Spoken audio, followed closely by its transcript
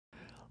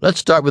Let's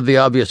start with the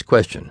obvious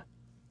question.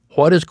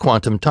 What is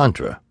quantum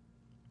tantra?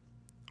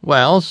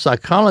 Well,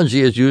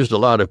 psychology has used a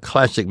lot of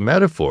classic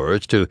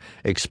metaphors to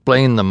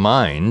explain the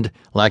mind,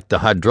 like the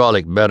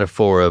hydraulic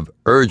metaphor of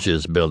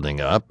urges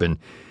building up, and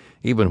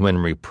even when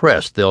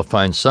repressed, they'll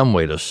find some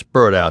way to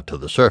spurt out to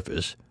the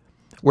surface.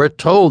 We're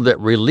told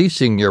that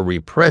releasing your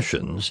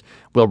repressions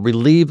will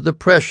relieve the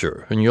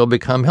pressure and you'll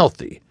become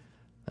healthy.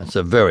 That's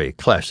a very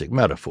classic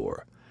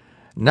metaphor.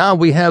 Now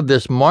we have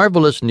this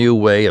marvelous new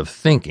way of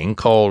thinking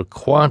called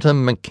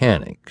quantum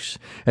mechanics,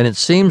 and it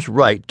seems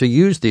right to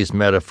use these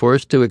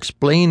metaphors to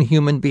explain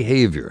human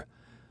behavior.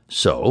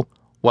 So,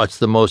 what's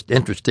the most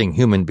interesting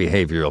human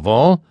behavior of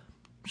all?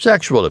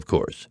 Sexual, of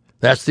course.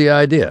 That's the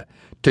idea,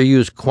 to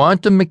use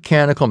quantum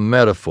mechanical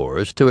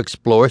metaphors to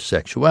explore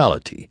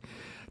sexuality,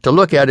 to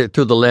look at it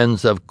through the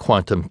lens of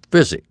quantum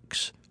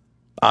physics.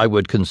 I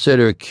would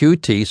consider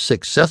QT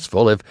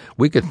successful if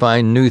we could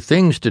find new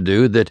things to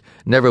do that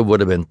never would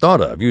have been thought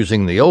of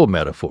using the old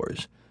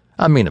metaphors.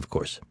 I mean, of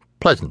course,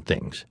 pleasant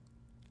things.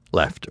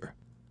 Laughter.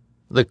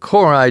 The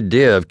core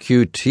idea of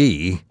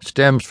QT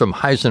stems from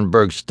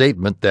Heisenberg's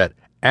statement that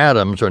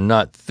atoms are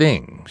not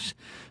things.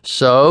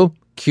 So,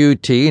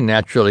 QT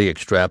naturally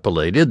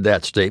extrapolated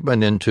that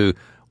statement into,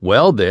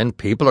 well then,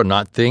 people are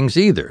not things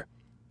either.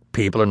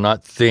 People are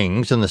not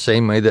things in the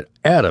same way that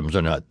atoms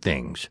are not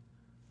things.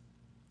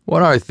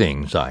 What are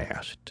things, I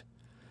asked.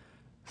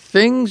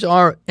 Things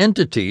are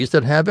entities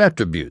that have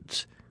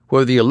attributes,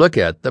 whether you look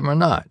at them or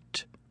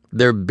not.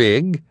 They're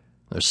big,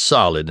 they're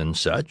solid and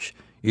such.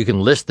 You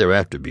can list their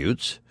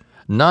attributes.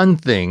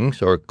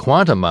 Non-things or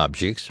quantum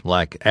objects,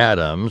 like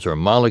atoms or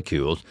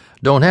molecules,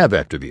 don't have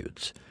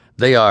attributes.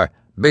 They are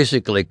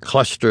basically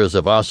clusters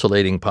of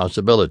oscillating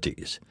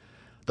possibilities.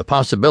 The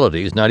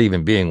possibilities not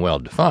even being well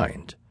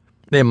defined.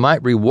 They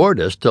might reward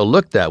us to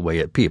look that way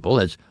at people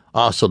as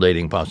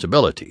oscillating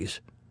possibilities.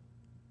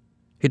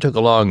 He took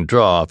a long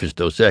draw off his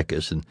Dos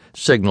Equis and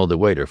signaled the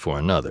waiter for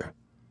another.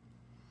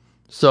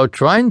 So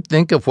try and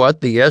think of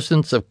what the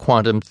essence of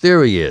quantum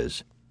theory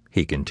is,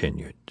 he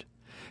continued.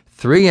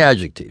 3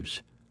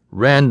 adjectives: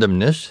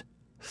 randomness,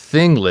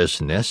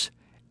 thinglessness,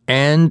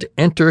 and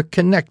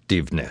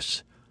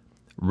interconnectiveness.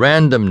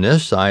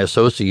 Randomness I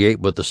associate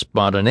with the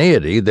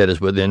spontaneity that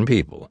is within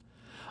people.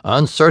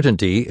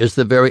 Uncertainty is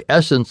the very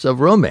essence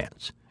of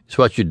romance. It's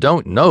what you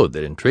don't know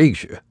that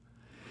intrigues you.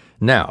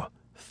 Now,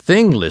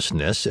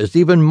 thinglessness is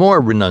even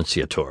more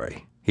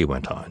renunciatory, he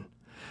went on.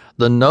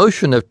 The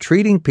notion of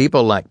treating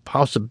people like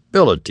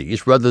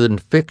possibilities rather than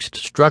fixed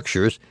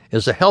structures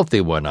is a healthy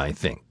one, I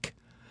think.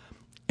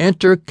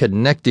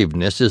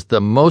 Interconnectiveness is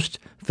the most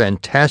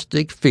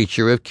fantastic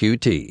feature of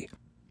QT.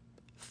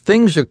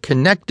 Things are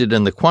connected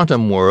in the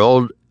quantum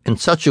world in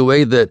such a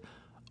way that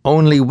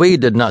only we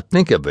did not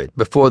think of it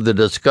before the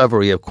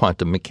discovery of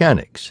quantum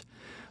mechanics.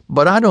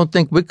 But I don't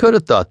think we could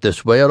have thought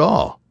this way at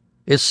all.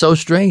 It's so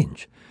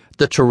strange.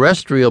 The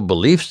terrestrial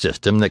belief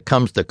system that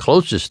comes the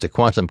closest to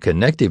quantum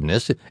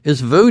connectiveness is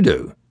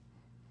voodoo.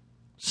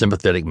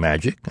 Sympathetic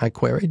magic? I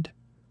queried.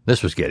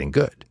 This was getting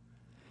good.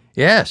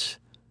 Yes,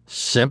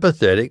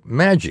 sympathetic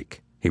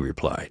magic, he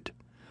replied.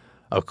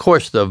 Of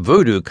course, the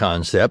voodoo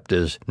concept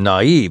is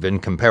naive in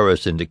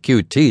comparison to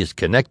QT's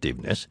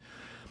connectiveness.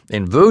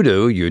 In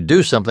voodoo, you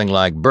do something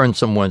like burn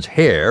someone's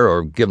hair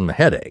or give them a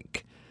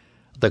headache.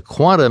 The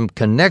quantum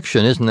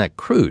connection isn't that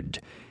crude.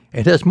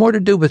 It has more to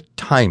do with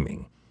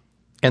timing.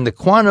 In the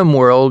quantum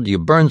world, you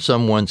burn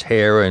someone's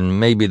hair and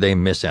maybe they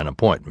miss an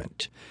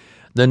appointment.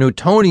 The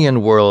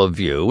Newtonian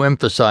worldview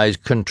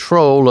emphasized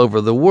control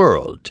over the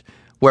world,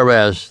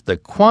 whereas the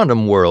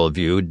quantum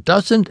worldview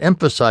doesn't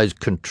emphasize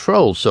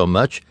control so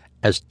much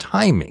as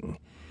timing.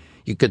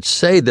 You could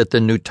say that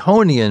the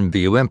Newtonian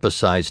view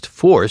emphasized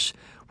force,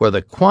 where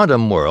the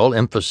quantum world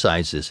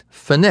emphasizes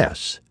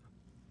finesse.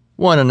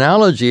 One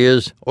analogy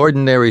is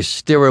ordinary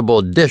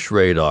steerable dish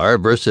radar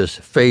versus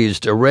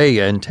phased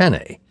array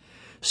antennae.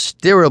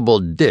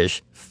 Steerable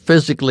dish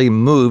physically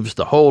moves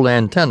the whole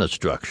antenna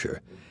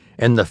structure.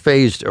 In the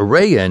phased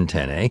array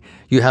antennae,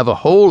 you have a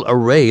whole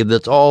array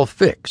that's all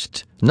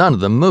fixed. None of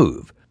them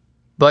move.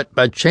 But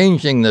by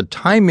changing the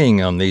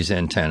timing on these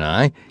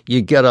antennae,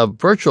 you get a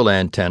virtual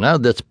antenna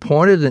that's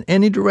pointed in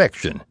any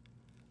direction.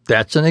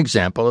 That's an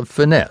example of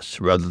finesse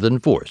rather than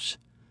force.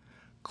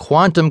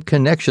 Quantum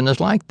connection is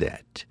like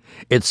that.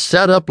 It's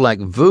set up like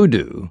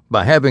voodoo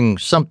by having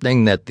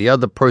something that the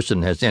other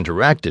person has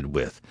interacted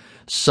with,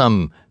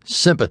 some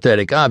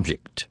sympathetic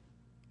object.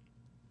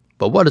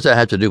 But what does that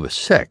have to do with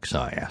sex,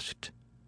 I asked.